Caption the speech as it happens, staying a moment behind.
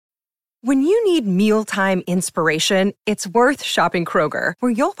When you need mealtime inspiration, it's worth shopping Kroger,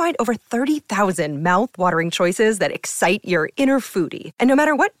 where you'll find over 30,000 mouth-watering choices that excite your inner foodie. And no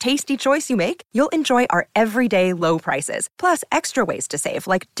matter what tasty choice you make, you'll enjoy our everyday low prices, plus extra ways to save,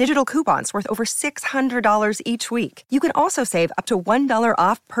 like digital coupons worth over $600 each week. You can also save up to $1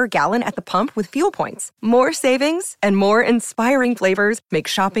 off per gallon at the pump with fuel points. More savings and more inspiring flavors make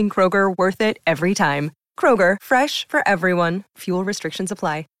shopping Kroger worth it every time. Kroger, fresh for everyone. Fuel restrictions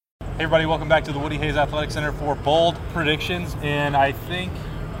apply. Hey everybody, welcome back to the Woody Hayes Athletic Center for bold predictions, and I think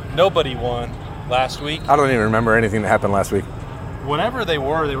nobody won last week. I don't even remember anything that happened last week. Whenever they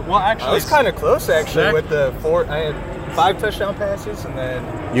were well, actually, I was kind of close actually with the four. I had 5 touchdown passes, and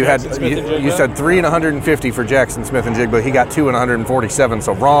then you said 3 and 150 for Jackson Smith-Njigba. He got 2 and 147,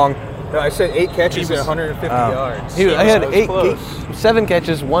 so wrong. No, I said 8 catches and 150 yards. I had 7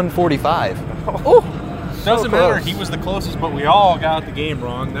 catches, 145. Oh. Doesn't matter. He was the closest, but we all got the game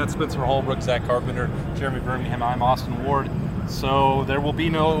wrong. That's Spencer Holbrook, Zach Carpenter, Jeremy Birmingham. I'm Austin Ward. So there will be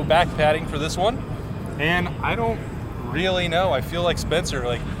no back padding for this one. And I don't really know. I feel like Spencer,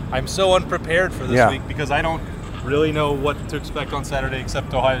 I'm so unprepared for this week because I don't really know what to expect on Saturday,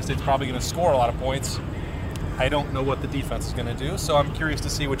 except Ohio State's probably going to score a lot of points. I don't know what the defense is going to do, so I'm curious to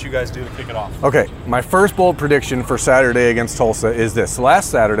see what you guys do to kick it off. Okay, my first bold prediction for Saturday against Tulsa is this. Last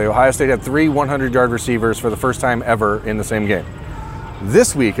Saturday, Ohio State had 3 100-yard receivers for the first time ever in the same game.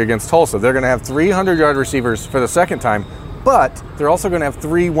 This week against Tulsa, they're going to have 3 100-yard receivers for the second time, but they're also going to have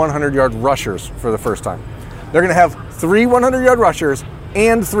 3 100-yard rushers for the first time. They're going to have 3 100-yard rushers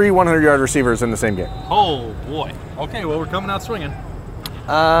and 3 100-yard receivers in the same game. Oh, boy. Okay, well, we're coming out swinging.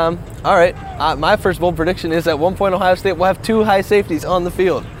 All right. My first bold prediction is at one point Ohio State will have 2 high safeties on the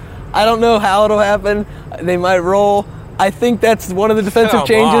field. I don't know how it'll happen. They might roll. I think that's one of the defensive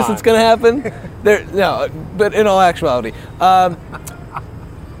changes that's going to happen. But in all actuality, I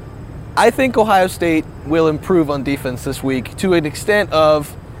think Ohio State will improve on defense this week to an extent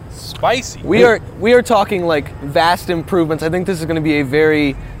of spicy. We are talking vast improvements. I think this is going to be a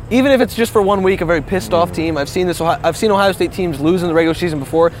very, even if it's just for 1 week, a very pissed off team. I've seen Ohio State teams lose in the regular season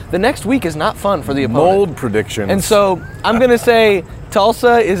before. The next week is not fun for the opponent. Bold predictions. And so I'm going to say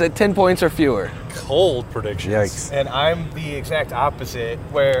Tulsa is at 10 points or fewer. Cold predictions. Yikes. And I'm the exact opposite,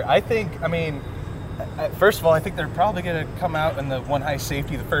 where first of all, I think they're probably going to come out in the one high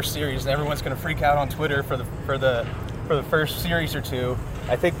safety the first series, and everyone's going to freak out on Twitter for the first series or two.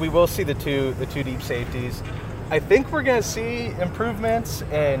 I think we will see the two deep safeties. I think we're going to see improvements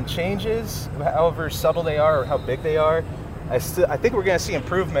and changes, however subtle they are or how big they are. I think we're going to see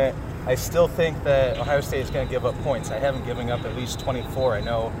improvement. I still think that Ohio State is going to give up points. I have them giving up at least 24. I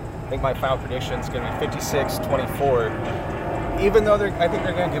think my final prediction is going to be 56-24. Even though I think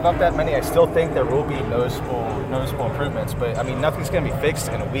they're going to give up that many, I still think there will be noticeable improvements. But, nothing's going to be fixed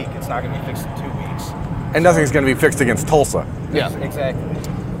in a week. It's not going to be fixed in 2 weeks. And nothing's going to be fixed against Tulsa. Yeah, exactly.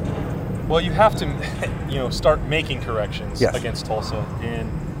 Well, you have to, start making corrections against Tulsa,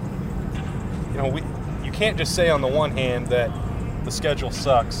 and you can't just say on the one hand that the schedule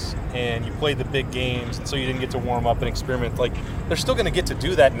sucks and you played the big games and so you didn't get to warm up and experiment. They're still going to get to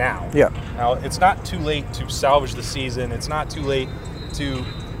do that now. Yeah. Now, it's not too late to salvage the season. It's not too late to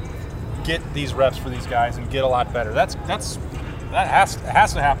get these reps for these guys and get a lot better. That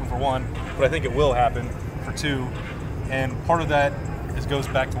has to happen for 1, but I think it will happen for 2, and part of that goes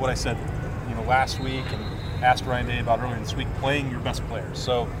back to what I said last week and asked Ryan Day about earlier this week, playing your best players.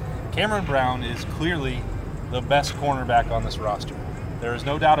 So Cameron Brown is clearly the best cornerback on this roster. There is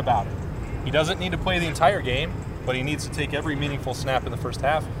no doubt about it. He doesn't need to play the entire game, but he needs to take every meaningful snap in the first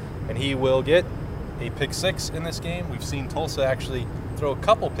half, and he will get a pick 6 in this game. We've seen Tulsa actually throw a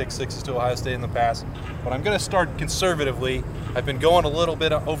couple pick 6s to Ohio State in the past, but I'm going to start conservatively. I've been going a little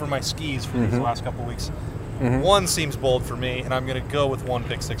bit over my skis for these last couple weeks. 1 seems bold for me, and I'm going to go with 1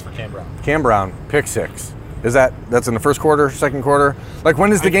 pick 6 for Cam Brown. Cam Brown, pick 6. That's in the first quarter, second quarter?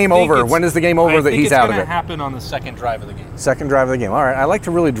 When is the game over? When is the game over that he's out of it? It's going to happen on the second drive of the game. Second drive of the game. All right. I like to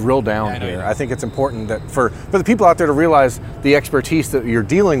really drill down here. I think it's important that for the people out there to realize the expertise that you're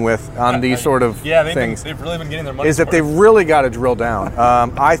dealing with on these sort of things. They've really been getting their money. Is that they've really got to drill down.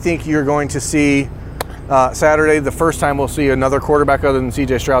 I think you're going to see Saturday, the first time we'll see another quarterback other than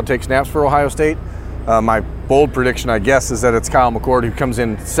C.J. Stroud take snaps for Ohio State. My bold prediction, I guess, is that it's Kyle McCord who comes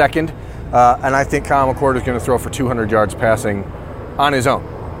in second. And I think Kyle McCord is going to throw for 200 yards passing on his own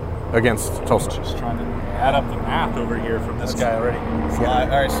against Tulsa. Just trying to add up the math over here from this guy already. All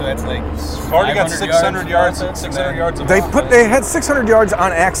right, so that's already got 600 yards. 600 yards. They had 600 yards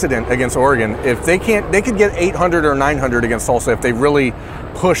on accident against Oregon. If they could get 800 or 900 against Tulsa if they really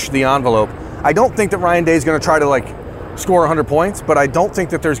push the envelope. I don't think that Ryan Day is going to try to score 100 points, but I don't think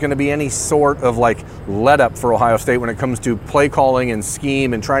that there's going to be any sort of like let up for Ohio State when it comes to play calling and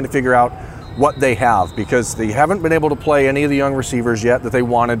scheme and trying to figure out what they have, because they haven't been able to play any of the young receivers yet that they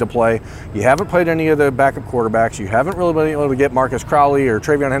wanted to play. You haven't played any of the backup quarterbacks. You haven't really been able to get Marcus Crowley or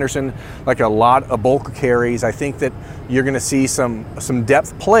Travion Henderson like a bulk of carries. I think that you're going to see some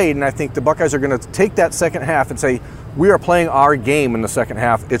depth played, and I think the Buckeyes are going to take that second half and say, we are playing our game in the second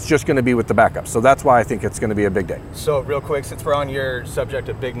half. It's just going to be with the backups. So that's why I think it's going to be a big day. So real quick, since we're on your subject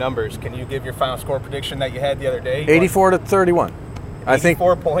of big numbers, can you give your final score prediction that you had the other day? 84-31. I think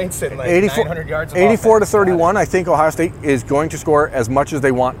 4 points and like 900 yards of 84 offense. to 31. I think Ohio State is going to score as much as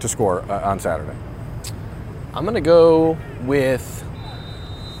they want to score on Saturday. I'm going to go with,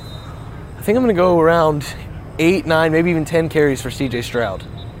 I think I'm going to go around 8, 9, maybe even 10 carries for CJ Stroud.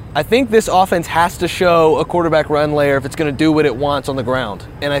 I think this offense has to show a quarterback run layer if it's going to do what it wants on the ground.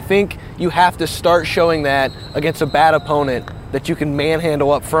 And I think you have to start showing that against a bad opponent, that you can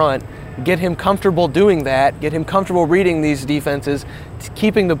manhandle up front, get him comfortable doing that, get him comfortable reading these defenses,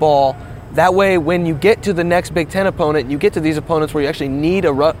 keeping the ball. That way, when you get to the next Big Ten opponent, you get to these opponents where you actually need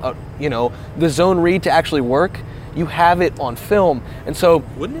the zone read to actually work, you have it on film. And so,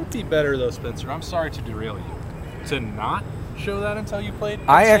 wouldn't it be better though, Spencer? I'm sorry to derail you, to not show that until you played?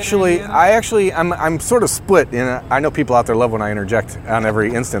 I'm sort of split. I know people out there love when I interject on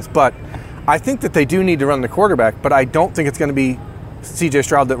every instance, but I think that they do need to run the quarterback, but I don't think it's going to be CJ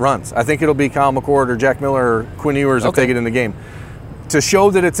Stroud that runs. I think it'll be Kyle McCord or Jack Miller or Quinn Ewers if they get in the game, to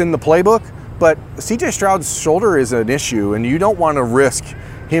show that it's in the playbook. But CJ Stroud's shoulder is an issue, and you don't want to risk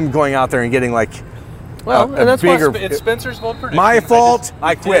him going out there and getting like and that's bigger. It's Spencer's bold prediction. My fault.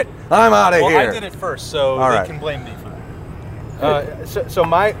 I quit. I'm out of here. I did it first, so they can blame me for that. So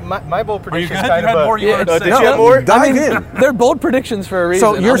my bold prediction is good? kind You had of more you wanted to say. did you have more? Dive in. they're bold predictions for a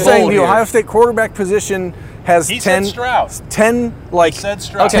reason. So you're I'm saying bold the here. Ohio State quarterback position has He 10, said Stroud. 10 like He said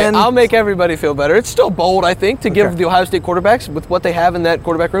Stroud. Okay, 10 I'll make everybody feel better. It's still bold, I think, to give the Ohio State quarterbacks, with what they have in that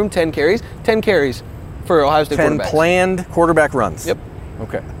quarterback room, 10 carries. 10 carries for Ohio State 10 quarterbacks. planned quarterback runs. Yep.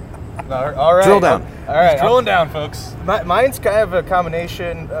 All right. Drill down. All right. Drilling down, folks. Mine's kind of a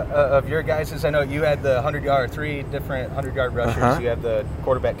combination of your guys'. I know you had the 100-yard, 3 different 100-yard rushers. You had the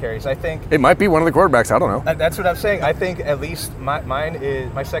quarterback carries. I think It might be one of the quarterbacks. I don't know. that's what I'm saying. I think at least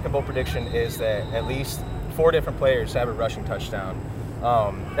my second bold prediction is that at least 4 different players have a rushing touchdown.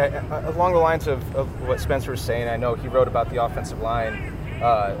 Along the lines of what Spencer was saying, I know he wrote about the offensive line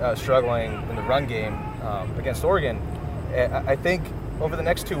struggling in the run game against Oregon. I think over the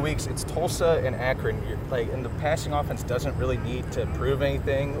next 2 weeks, it's Tulsa and Akron. And the passing offense doesn't really need to improve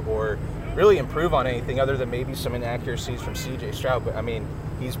anything or really improve on anything other than maybe some inaccuracies from CJ Stroud. But I mean,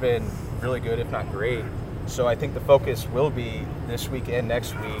 he's been really good, if not great. So I think the focus will be this week and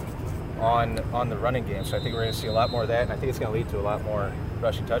next week on the running game. So I think we're going to see a lot more of that, and I think it's going to lead to a lot more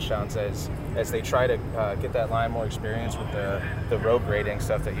rushing touchdowns as they try to get that line more experience with the road grading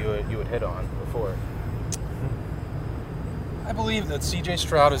stuff that you would hit on before. I believe that CJ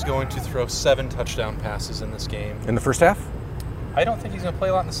Stroud is going to throw 7 touchdown passes in this game. In the first half? I don't think he's going to play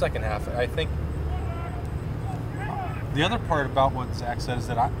a lot in the second half. I think the other part about what Zach said is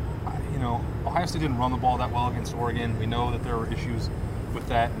that Ohio State didn't run the ball that well against Oregon. We know that there were issues with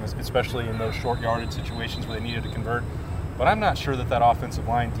that, and especially in those short yardage situations where they needed to convert. But I'm not sure that offensive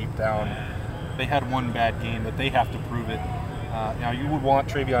line deep down, they had one bad game, that they have to prove it. Now, you would want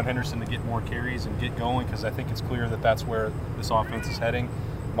Travion Henderson to get more carries and get going, because I think it's clear that that's where this offense is heading.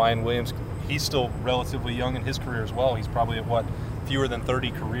 Mayan Williams, he's still relatively young in his career as well. He's probably at fewer than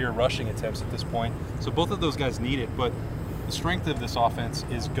 30 career rushing attempts at this point. So both of those guys need it, but the strength of this offense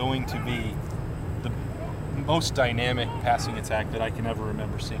is going to be the most dynamic passing attack that I can ever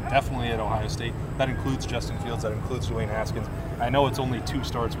remember seeing, definitely at Ohio State. That includes Justin Fields, that includes Dwayne Haskins. I know it's only 2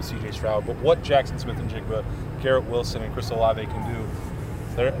 starts with CJ Stroud, but what Jackson Smith-Njigba, Garrett Wilson, and Chris Olave can do,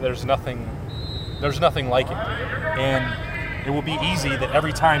 there's nothing like it. And it will be easy that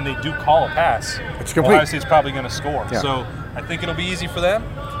every time they do call a pass, It's complete. Ohio State's probably going to score. Yeah. So I think it'll be easy for them.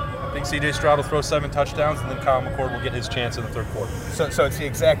 I think CJ Stroud will throw 7 touchdowns, and then Kyle McCord will get his chance in the third quarter. So it's the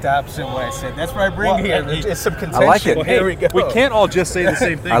exact opposite of what I said. That's what I bring here. It's some contention. I like it. Well, here we go. We can't all just say the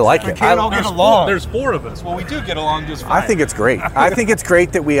same thing. I like We it. can't all get along. There's 4 of us. Well, we do get along just fine. I think it's great. I think it's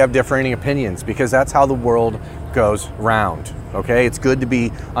great that we have differing opinions, because that's how the world goes round. Okay, it's good to be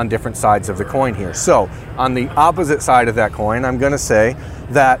on different sides of the coin here. So, on the opposite side of that coin, I'm going to say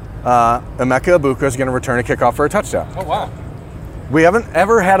that Emeka Egbuka is going to return a kickoff for a touchdown. Oh, wow. We haven't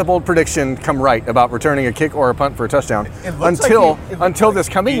ever had a bold prediction come right about returning a kick or a punt for a touchdown until this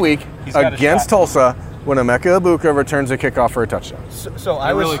coming week he's got a against shot. Tulsa, when Emeka Egbuka returns a kickoff for a touchdown. So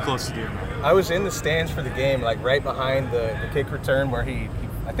I'm really close to doing that. I was in the stands for the game, like right behind the kick return where he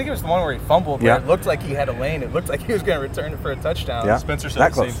I think it was the one where he fumbled, where it looked like he had a lane. It looked like he was going to return it for a touchdown. Yeah. Spencer said That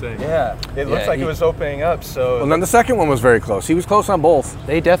the close. same thing. Yeah, it looked like it was opening up. So. And then the second one was very close. He was close on both.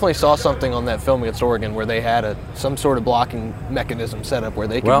 They definitely saw something on that film against Oregon where they had some sort of blocking mechanism set up where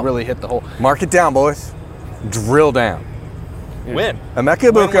they could really hit the hole. Mark it down, boys. Drill down. When?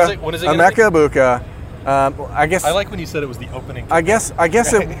 Emeka Egbuka. When is it Emeka Egbuka. I guess. I like when you said it was the opening. I guess it.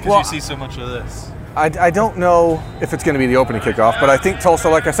 Because Well, you see so much of this. I don't know if it's going to be the opening kickoff, but I think Tulsa,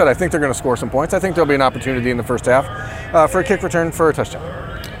 like I said, I think they're going to score some points. I think there'll be an opportunity in the first half for a kick return for a touchdown.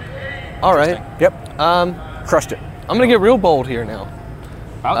 All right. Yep. Crushed it. I'm going to get real bold here now.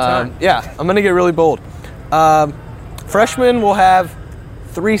 About time. Yeah, I'm going to get really bold. Freshmen will have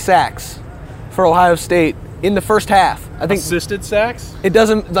 3 sacks for Ohio State in the first half. I think Assisted sacks? it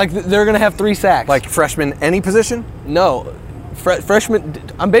doesn't, like, they're going to have 3 sacks. Like freshman, any position? No. Freshman,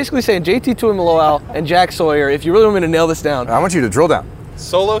 I'm basically saying JT Tuimoloau and Jack Sawyer, if you really want me to nail this down, I want you to drill down.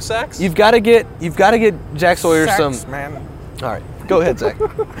 Solo sacks? you've got to get Jack Sawyer Sacks, some. man. All right, go ahead, Zach.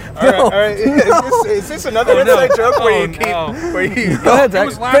 All right. Is this another inside joke where you keep? Where you Go ahead, Zach. It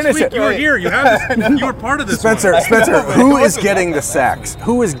was last Finish week. it. You were here. You had this. You were part of this. Spencer, one. Spencer, who is getting the sacks?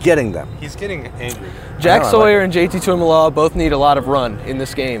 Who is getting them? He's getting angry. Jack I like Sawyer and JT Tuimoloau both need a lot of run in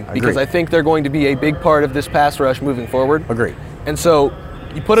this game because Agreed. I think they're going to be a big part of this pass rush moving forward. Agreed. And so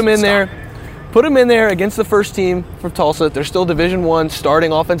you put them in there. Put them in there against the first team from Tulsa. They're still Division I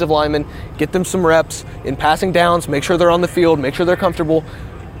starting offensive linemen. Get them some reps in passing downs. Make sure they're on the field. Make sure they're comfortable.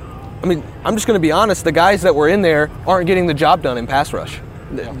 I mean, I'm just going to be honest. The guys that were in there aren't getting the job done in pass rush.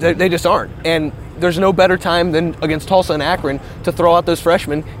 They just aren't. And there's no better time than against Tulsa and Akron to throw out those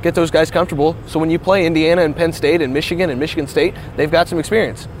freshmen, get those guys comfortable. So when you play Indiana and Penn State and Michigan State, they've got some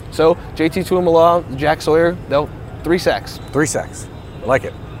experience. So JT Tuimoloau, Jack Sawyer, they'll 3 sacks. 3 sacks. I like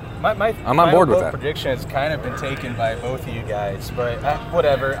it. I'm on board with that. Prediction has kind of been taken by both of you guys, but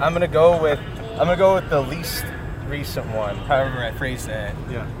whatever. I'm gonna go with the least recent one. However, I phrase that.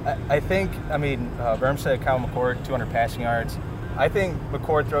 Yeah. I think. I mean, Berm said Kyle McCord 200 passing yards. I think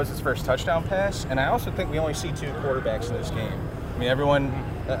McCord throws his first touchdown pass, and I also think we only see 2 quarterbacks in this game. I mean, everyone.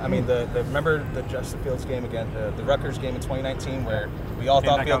 I mean, remember the Justin Fields game again, the Rutgers game in 2019, where we all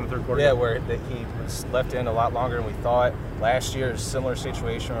thought back out in the third quarter. yeah, where he was left in a lot longer than we thought. Last year, a similar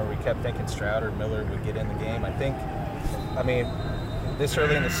situation where we kept thinking Stroud or Miller would get in the game. I mean, this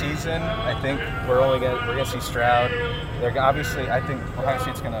early in the season, I think we're gonna see Stroud. Obviously, I think Ohio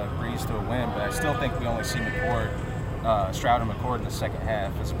State's gonna breeze to a win, but I still think we only see Stroud and McCord in the second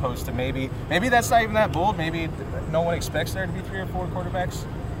half, as opposed to maybe that's not even that bold. Maybe no one expects there to be 3 or 4 quarterbacks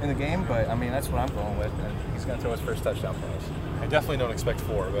in the game, but I mean that's what I'm going with. And he's going to throw his first touchdown pass. I definitely don't expect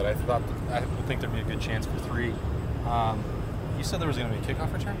 4, but I would think there'd be a good chance for 3. You said there was going to be a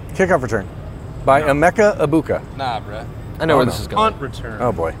kickoff return? Kickoff return by Emeka Egbuka. Nah, Brett. I know where this is going. Punt return.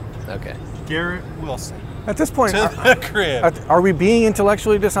 Oh boy. Okay. Garrett Wilson At this point, to the crib. are we being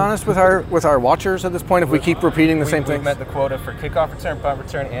intellectually dishonest with our watchers at this point if we keep repeating the same We things? met the quota for kickoff return, punt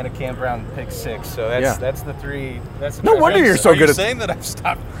return, and a Cam Brown pick 6. So that's the 3. That's the No wonder you're so Are good you at. saying that I've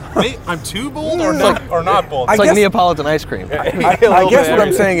stopped? I'm too bold or not bold? I It's like guess- Neapolitan ice cream. I guess what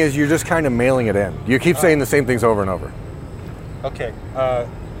I'm saying is you're just kind of mailing it in. You keep saying the same things over and over. Okay.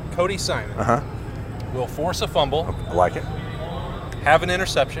 Cody Simon Uh-huh. will force a fumble, I like it. have an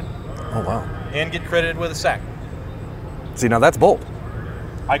interception, Oh wow. and get credited with a sack. See, now that's bold.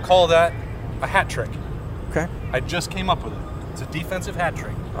 I call that a hat trick. Okay. I just came up with it. It's a defensive hat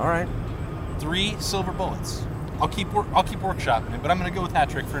trick. All right. 3 silver bullets. I'll keep workshopping it, but I'm going to go with hat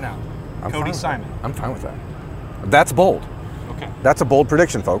trick for now. I'm fine Cody with Simon. that. I'm fine with that. That's bold. Okay. That's a bold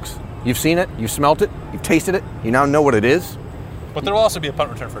prediction, folks. You've seen it. You've smelt it. You've tasted it. You now know what it is. But there will also be a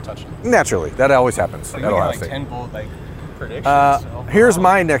punt return for a touchdown. Naturally, that always happens Like, at we got Ohio like State. 10 bold predictions. Here's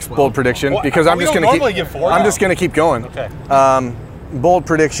my next bold prediction Well, because I'm we just don't going to normally give 4 I'm now. just going to keep going. Okay. Bold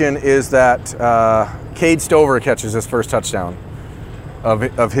prediction is that Cade Stover catches his first touchdown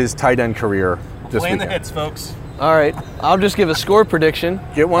of his tight end career this Playing the weekend. hits, folks. All right. I'll just give a score prediction.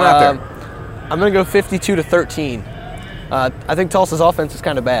 Get one out there. I'm going to go 52-13. I think Tulsa's offense is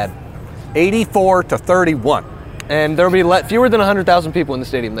kind of bad. 84-31. And there will be fewer than 100,000 people in the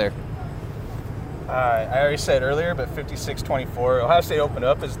stadium there. I already said earlier, but 56-24. Ohio State opened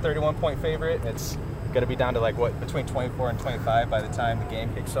up as a 31-point favorite. It's going to be down to between 24 and 25 by the time the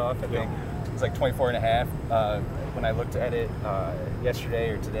game kicks off. I think it's like 24 and a half when I looked at it yesterday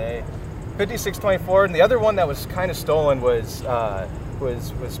or today. 56-24. And the other one that was kind of stolen was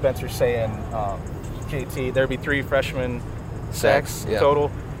Spencer saying JT. There'd be 3 freshman sacks Yeah. total.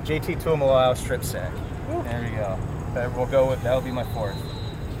 JT Tuimoloau strip sack. There we go. That'll be my 4th.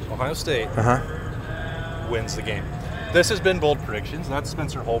 Ohio State wins the game. This has been Bold Predictions. That's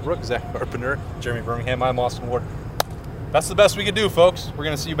Spencer Holbrook, Zach Carpenter, Jeremy Birmingham. I'm Austin Ward. That's the best we could do, folks. We're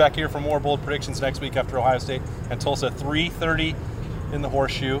going to see you back here for more Bold Predictions next week after Ohio State and Tulsa, 3:30 in the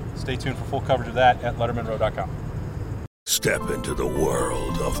Horseshoe. Stay tuned for full coverage of that at LettermanRow.com. Step into the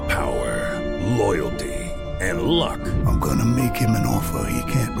world of power, loyalty, and luck. I'm going to make him an offer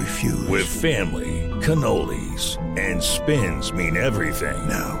he can't refuse. With family, cannolis, and spins mean everything.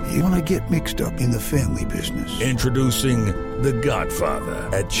 Now, you want to get mixed up in the family business. Introducing The Godfather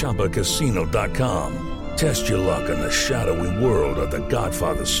at ChumbaCasino.com. Test your luck in the shadowy world of The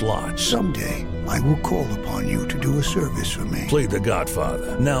Godfather slot. Someday, I will call upon you to do a service for me. Play The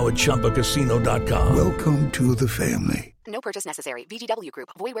Godfather now at ChumbaCasino.com. Welcome to the family. No purchase necessary. VGW Group.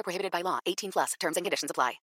 Void where prohibited by law. 18+. Terms and conditions apply.